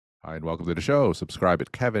Hi, and welcome to the show. Subscribe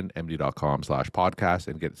at kevinmd.com/podcast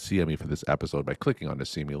and get CME for this episode by clicking on the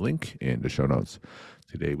CME link in the show notes.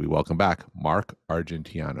 Today, we welcome back Marc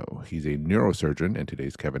Arginteanu. He's a neurosurgeon, and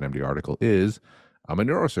today's Kevin MD article is I'm a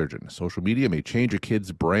neurosurgeon. Social media may change a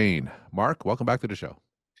kid's brain. Marc, welcome back to the show.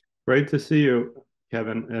 Great to see you,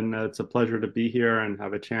 Kevin, and it's a pleasure to be here and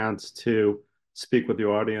have a chance to speak with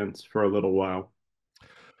your audience for a little while.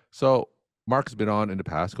 So, Marc's been on in the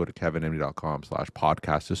past. Go to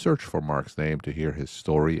kevinmd.com/podcast to search for Marc's name to hear his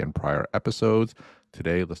story and prior episodes.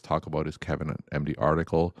 Today, let's talk about his Kevin MD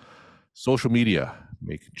article. Social media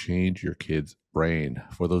may change your kid's brain.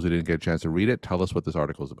 For those who didn't get a chance to read it, tell us what this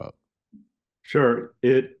article is about. Sure,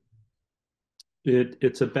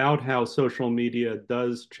 it's about how social media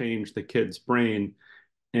does change the kid's brain,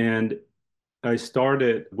 and I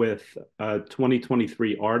started with a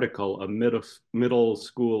 2023 article of middle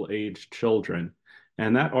school aged children,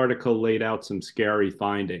 and that article laid out some scary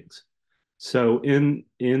findings. So in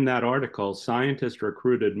that article, scientists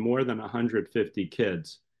recruited more than 150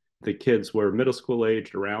 kids. The kids were middle school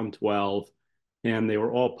aged, around 12, and they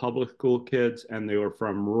were all public school kids, and they were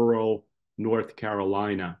from rural North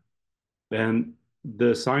Carolina. And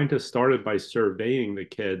the scientists started by surveying the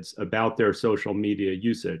kids about their social media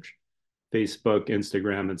usage, Facebook,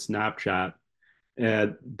 Instagram, and Snapchat.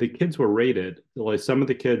 And the kids were rated. Like some of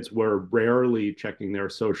the kids were rarely checking their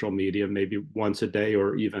social media, maybe once a day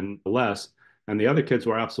or even less. And the other kids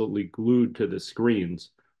were absolutely glued to the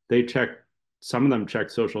screens. They checked, some of them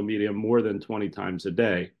checked social media more than 20 times a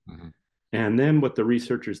day. Mm-hmm. And then what the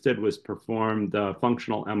researchers did was perform the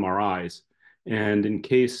functional MRIs. And in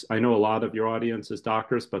case, I know a lot of your audience is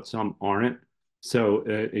doctors, but some aren't. So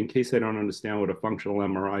in case they don't understand what a functional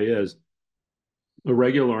MRI is, a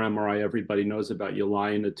regular MRI, everybody knows about. You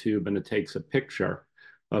lie in a tube and it takes a picture.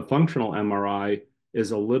 A functional MRI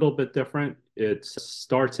is a little bit different. It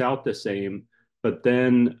starts out the same, but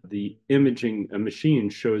then the imaging a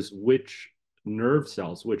machine shows which nerve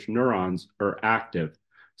cells, which neurons are active.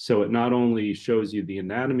 So it not only shows you the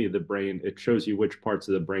anatomy of the brain, it shows you which parts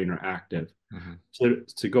of the brain are active. Mm-hmm. So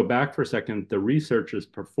to go back for a second, the researchers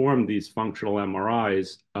performed these functional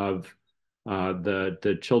MRIs of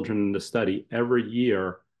the children in the study every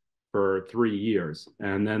year for 3 years.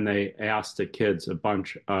 And then they asked the kids a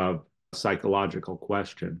bunch of psychological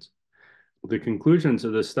questions. The conclusions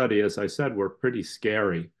of the study, as I said, were pretty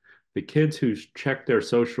scary. The kids who checked their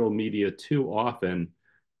social media too often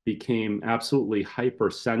became absolutely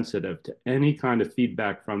hypersensitive to any kind of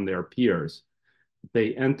feedback from their peers.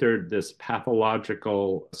 They entered this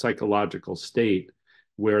pathological psychological state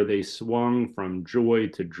where they swung from joy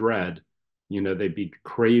to dread. They'd be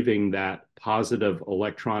craving that positive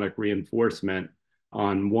electronic reinforcement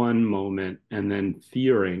on one moment and then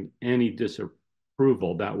fearing any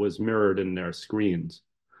disapproval that was mirrored in their screens.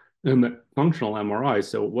 And the functional MRI,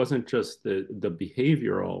 so it wasn't just the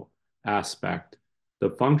behavioral aspect, the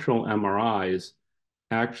functional MRIs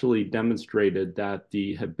actually demonstrated that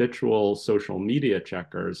the habitual social media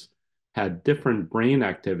checkers had different brain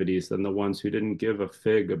activities than the ones who didn't give a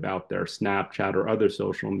fig about their Snapchat or other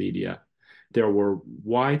social media. There were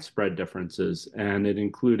widespread differences, and it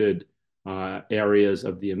included areas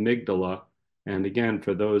of the amygdala. And again,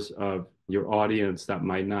 for those of your audience that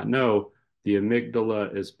might not know, the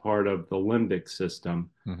amygdala is part of the limbic system.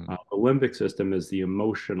 Mm-hmm. The limbic system is the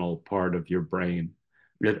emotional part of your brain.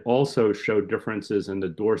 It also showed differences in the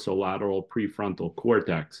dorsolateral prefrontal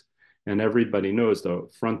cortex. And everybody knows the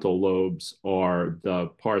frontal lobes are the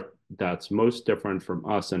part that's most different from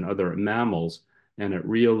us and other mammals. And it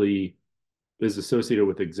really is associated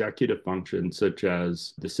with executive functions such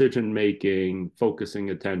as decision making,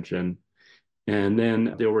 focusing attention. And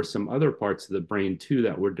then there were some other parts of the brain too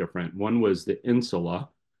that were different. One was the insula,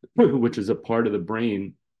 which is a part of the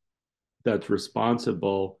brain that's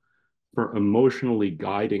responsible for emotionally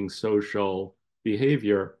guiding social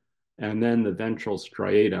behavior, and then the ventral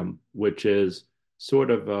striatum, which is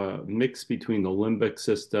sort of a mix between the limbic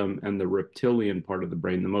system and the reptilian part of the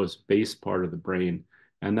brain, the most base part of the brain.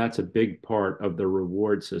 And that's a big part of the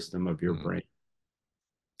reward system of your Mm-hmm. brain.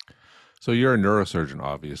 So you're a neurosurgeon,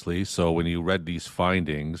 obviously. So when you read these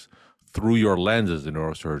findings through your lens as a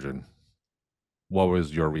neurosurgeon, what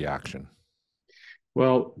was your reaction?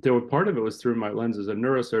 Well, there were part of it was through my lens as a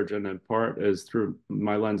neurosurgeon, and part is through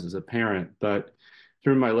my lens as a parent. But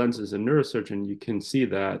through my lens as a neurosurgeon, you can see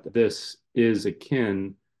that this is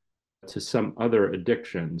akin to some other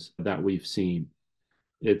addictions that we've seen.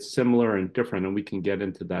 It's similar and different, and we can get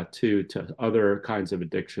into that too, to other kinds of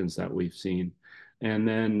addictions that we've seen. And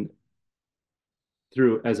then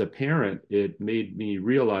through, as a parent, it made me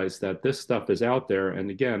realize that this stuff is out there. And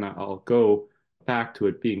again, I'll go back to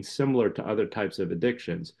it being similar to other types of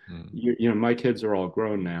addictions. Mm. My kids are all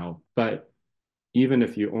grown now, but even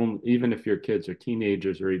if your kids are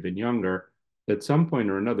teenagers or even younger, at some point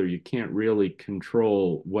or another, you can't really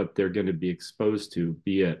control what they're going to be exposed to,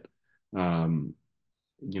 be it um,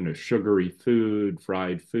 sugary food,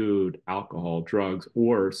 fried food, alcohol, drugs,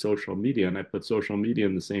 or social media. And I put social media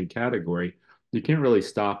in the same category. You can't really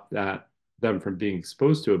stop them from being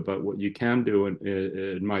exposed to it. But what you can do,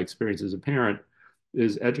 in my experience as a parent,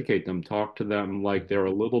 is educate them, talk to them like they're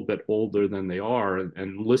a little bit older than they are,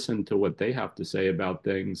 and listen to what they have to say about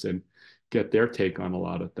things and get their take on a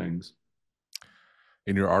lot of things.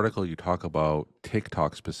 In your article, you talk about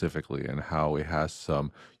TikTok specifically and how it has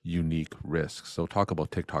some unique risks. So, talk about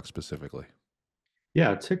TikTok specifically.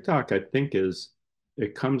 Yeah, TikTok, I think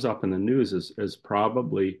it comes up in the news as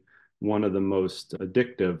probably one of the most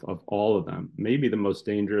addictive of all of them, maybe the most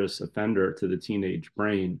dangerous offender to the teenage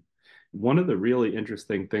brain. One of the really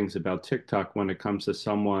interesting things about TikTok when it comes to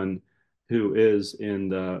someone who is in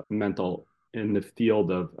the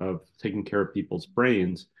field of taking care of people's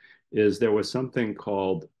brains is there was something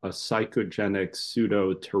called a psychogenic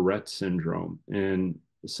pseudo Tourette syndrome in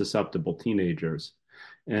susceptible teenagers.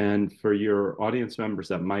 And for your audience members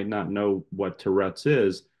that might not know what Tourette's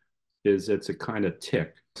is it's a kind of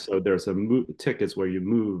tic. So there's tic is where you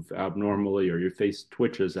move abnormally or your face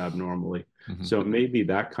twitches abnormally. Hmm. So it may be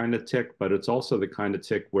that kind of tic, but it's also the kind of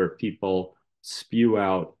tic where people spew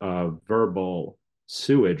out verbal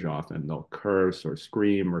sewage often. They'll curse or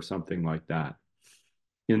scream or something like that.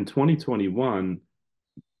 In 2021,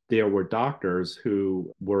 there were doctors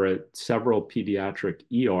who were at several pediatric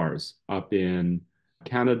ERs up in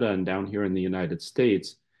Canada and down here in the United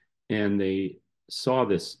States, and they saw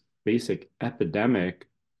this basic epidemic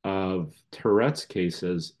of Tourette's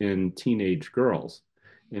cases in teenage girls.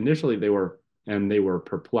 Initially, they were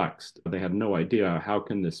perplexed. They had no idea, how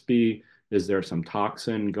can this be? Is there some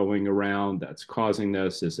toxin going around that's causing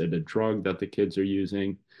this? Is it a drug that the kids are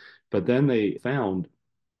using? But then they found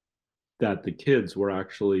that the kids were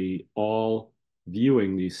actually all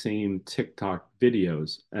viewing these same TikTok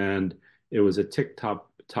videos. And it was a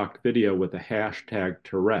TikTok video with a hashtag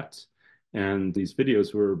Tourette's. And these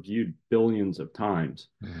videos were viewed billions of times.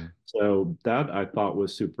 Hmm. So that I thought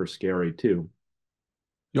was super scary too.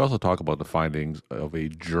 You also talk about the findings of a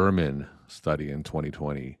German study in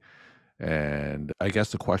 2020. And I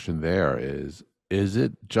guess the question there is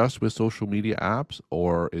it just with social media apps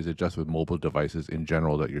or is it just with mobile devices in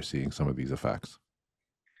general that you're seeing some of these effects?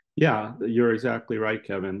 Yeah, you're exactly right,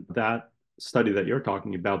 Kevin. That study that you're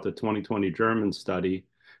talking about, the 2020 German study,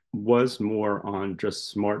 was more on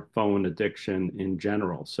just smartphone addiction in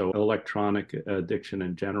general, so electronic addiction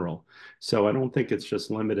in general. So I don't think it's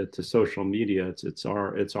just limited to social media. It's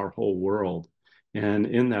our whole world. And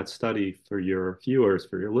in that study, for your viewers,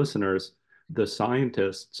 for your listeners, the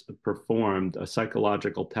scientists performed a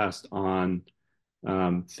psychological test on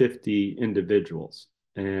 50 individuals.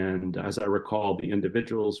 And as I recall, the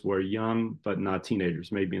individuals were young, but not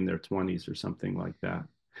teenagers, maybe in their 20s or something like that.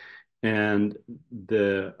 And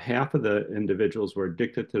the half of the individuals were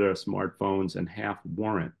addicted to their smartphones and half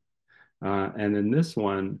weren't. And in this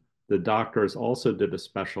one, the doctors also did a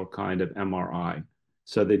special kind of MRI.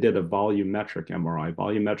 So they did a volumetric MRI.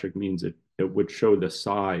 Volumetric means it would show the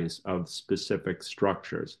size of specific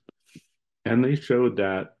structures. And they showed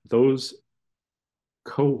that those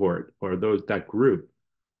cohort or that group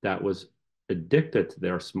that was addicted to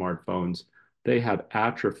their smartphones, they had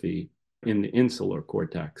atrophy in the insular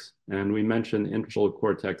cortex. And we mentioned the insular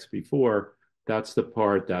cortex before. That's the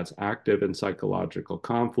part that's active in psychological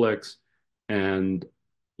conflicts. And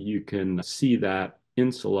you can see that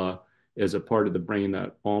insula is a part of the brain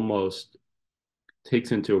that almost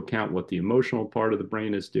takes into account what the emotional part of the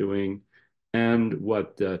brain is doing and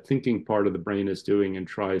what the thinking part of the brain is doing and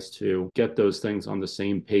tries to get those things on the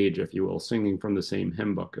same page, if you will, singing from the same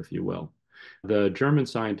hymn book, if you will. The German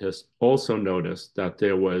scientists also noticed that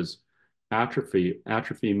there was atrophy.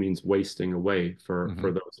 Atrophy means wasting away, for Hmm.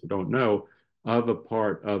 those who don't know, of a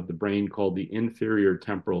part of the brain called the inferior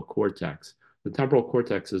temporal cortex. The temporal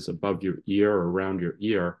cortex is above your ear or around your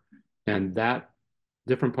ear, and that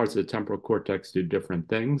different parts of the temporal cortex do different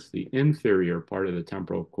things. The inferior part of the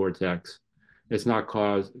temporal cortex, it's not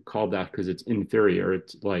called that because it's inferior.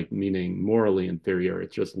 It's like meaning morally inferior.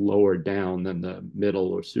 It's just lower down than the middle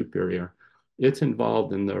or superior. It's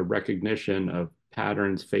involved in the recognition of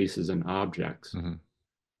patterns, faces, and objects. Hmm.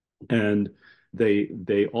 And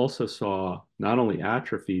they also saw not only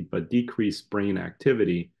atrophy but decreased brain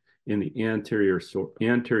activity in the anterior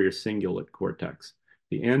cingulate cortex.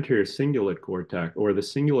 The anterior cingulate cortex, or the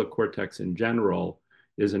cingulate cortex in general,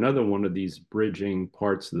 is another one of these bridging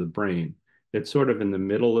parts of the brain. It's sort of in the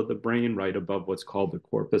middle of the brain, right above what's called the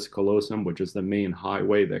corpus callosum, which is the main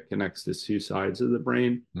highway that connects the two sides of the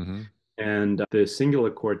brain. Mm-hmm. And the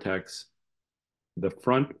cingulate cortex, the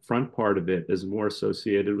front part of it is more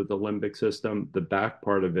associated with the limbic system. The back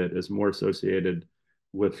part of it is more associated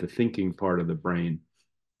with the thinking part of the brain.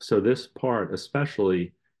 So this part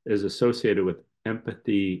especially is associated with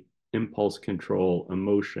empathy, impulse control,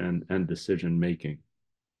 emotion, and decision making.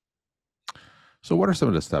 So, what are some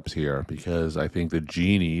of the steps here? Because I think the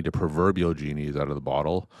genie, the proverbial genie, is out of the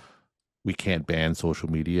bottle. We can't ban social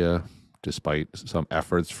media, despite some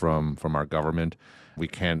efforts from our government. We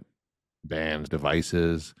can't ban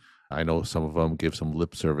devices. I know some of them give some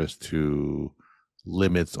lip service to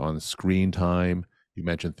limits on screen time. You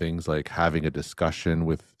mentioned things like having a discussion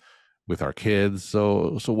with our kids.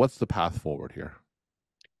 So what's the path forward here?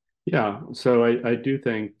 Yeah, so I do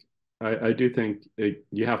think I do think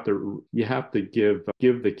you have to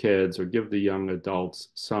give the kids or give the young adults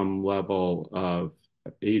some level of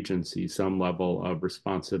agency, some level of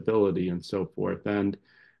responsibility, and so forth. And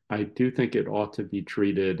I do think it ought to be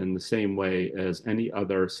treated in the same way as any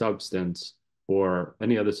other substance or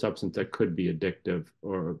any other substance that could be addictive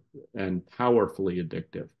or and powerfully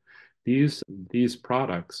addictive. These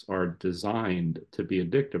products are designed to be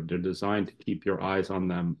addictive. They're designed to keep your eyes on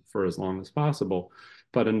them for as long as possible.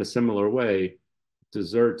 But in a similar way,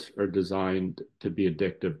 desserts are designed to be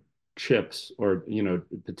addictive. Chips or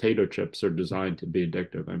potato chips are designed to be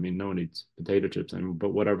addictive. I mean, no one eats potato chips anymore,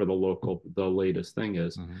 but whatever the latest thing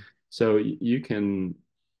is. Hmm. So you can,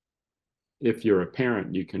 if you're a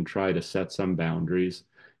parent, you can try to set some boundaries.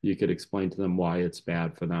 You could explain to them why it's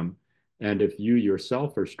bad for them. And if you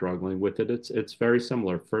yourself are struggling with it, it's very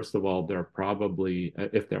similar. First of all, there probably,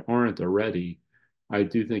 if there aren't already, I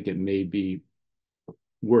do think it may be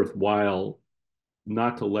worthwhile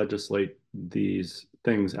not to legislate these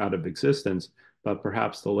things out of existence, but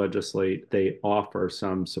perhaps to legislate they offer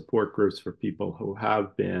some support groups for people who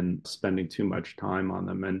have been spending too much time on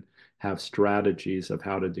them and have strategies of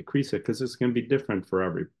how to decrease it because it's going to be different for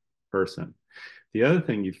every person. The other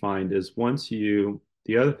thing you find is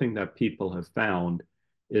the other thing that people have found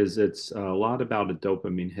is it's a lot about a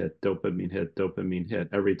dopamine hit, dopamine hit, dopamine hit.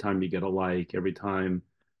 Every time you get a like, every time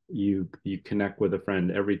you connect with a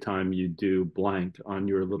friend, every time you do blank on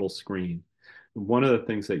your little screen. One of the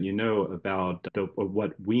things that you know about or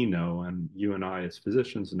what we know, and you and I as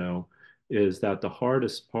physicians know, is that the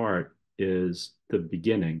hardest part is the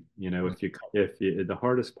beginning. If you the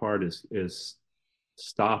hardest part is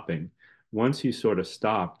stopping. Once you sort of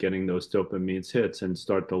stop getting those dopamine hits and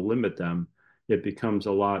start to limit them, it becomes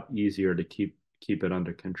a lot easier to keep it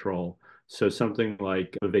under control. So something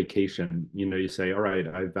like a vacation, you say, all right,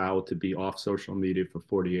 I vow to be off social media for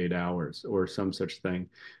 48 hours or some such thing.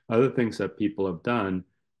 Other things that people have done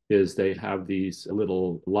is they have these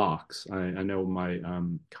little locks. I know my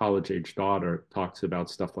college age daughter talks about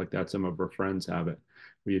stuff like that. Some of her friends have it,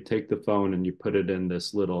 where you take the phone and you put it in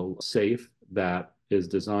this little safe that is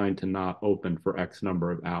designed to not open for X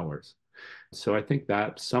number of hours. So I think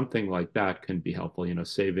that something like that can be helpful,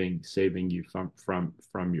 saving you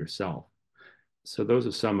from yourself. So those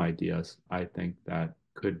are some ideas I think that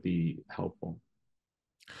could be helpful.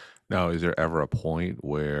 Now, is there ever a point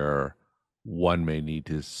where one may need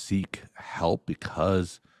to seek help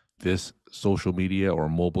because this social media or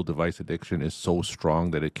mobile device addiction is so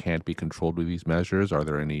strong that it can't be controlled with these measures? Are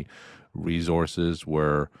there any resources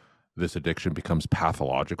where this addiction becomes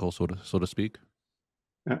pathological, so to speak?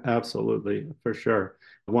 Absolutely, for sure.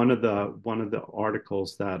 One of the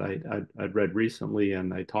articles that I'd read recently,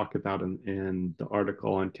 and I talk about in the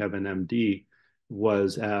article on Kevin MD,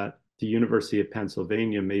 was at the University of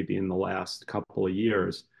Pennsylvania, maybe in the last couple of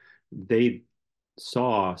years, they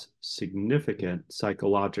saw significant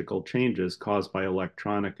psychological changes caused by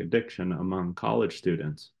electronic addiction among college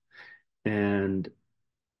students, and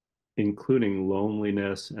including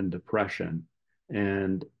loneliness and depression.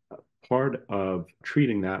 And part of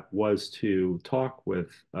treating that was to talk with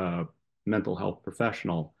a mental health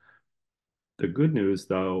professional. The good news,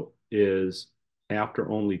 though, is after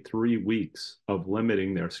only 3 weeks of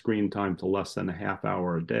limiting their screen time to less than a half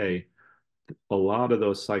hour a day, a lot of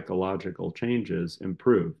those psychological changes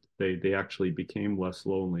improved. They actually became less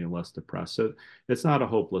lonely and less depressed. So it's not a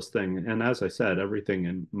hopeless thing. And as I said, everything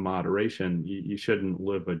in moderation. You shouldn't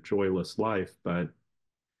live a joyless life, but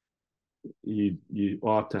you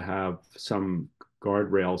ought to have some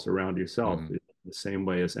guardrails around yourself Hmm. the same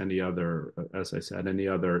way as any other, as I said, any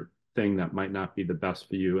other thing that might not be the best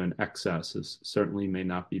for you. And excess certainly may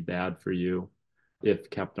not be bad for you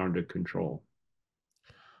if kept under control.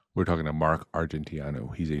 We're talking to Marc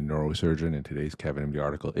Arginteanu. He's a neurosurgeon, and today's Kevin MD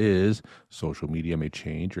article is Social Media May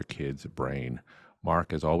Change Your Kid's Brain.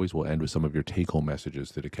 Marc, as always, we'll end with some of your take home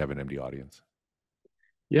messages to the Kevin MD audience.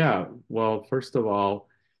 Yeah, well, first of all,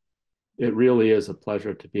 it really is a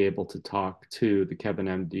pleasure to be able to talk to the Kevin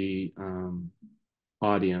MD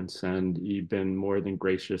audience. And you've been more than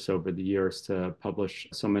gracious over the years to publish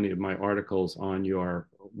so many of my articles on your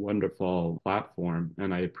wonderful platform.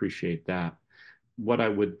 And I appreciate that. What I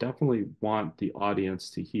would definitely want the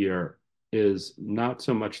audience to hear is not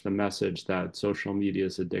so much the message that social media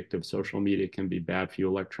is addictive. Social media can be bad for you.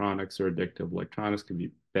 Electronics are addictive. Electronics can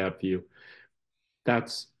be bad for you.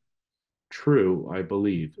 That's true, I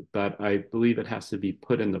believe, but I believe it has to be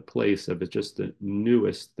put in the place of it's just the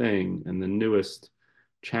newest thing and the newest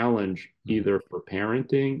challenge, either for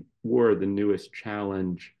parenting or the newest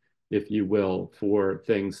challenge, if you will, for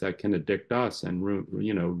things that can addict us and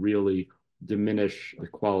really diminish the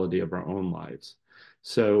quality of our own lives.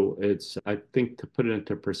 So it's, I think, to put it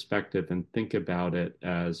into perspective and think about it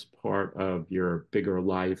as part of your bigger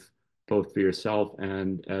life, both for yourself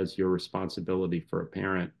and as your responsibility for a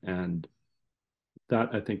parent. And that,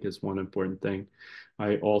 I think, is one important thing.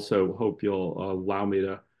 I also hope you'll allow me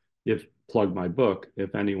to if plug my book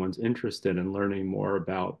if anyone's interested in learning more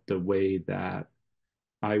about the way that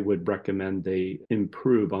I would recommend they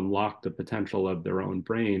improve, unlock the potential of their own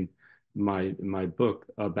brain. My book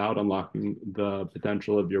about unlocking the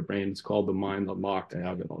potential of your brain is called The Mind Unlocked. I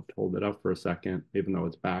have it. I'll hold it up for a second, even though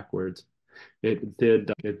it's backwards. It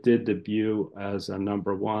did debut as a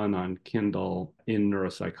 #1 on Kindle in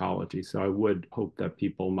neuropsychology. So I would hope that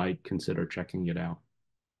people might consider checking it out.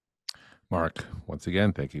 Marc, once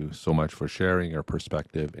again, thank you so much for sharing your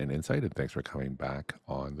perspective and insight, and thanks for coming back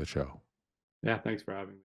on the show. Yeah, thanks for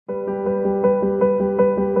having me.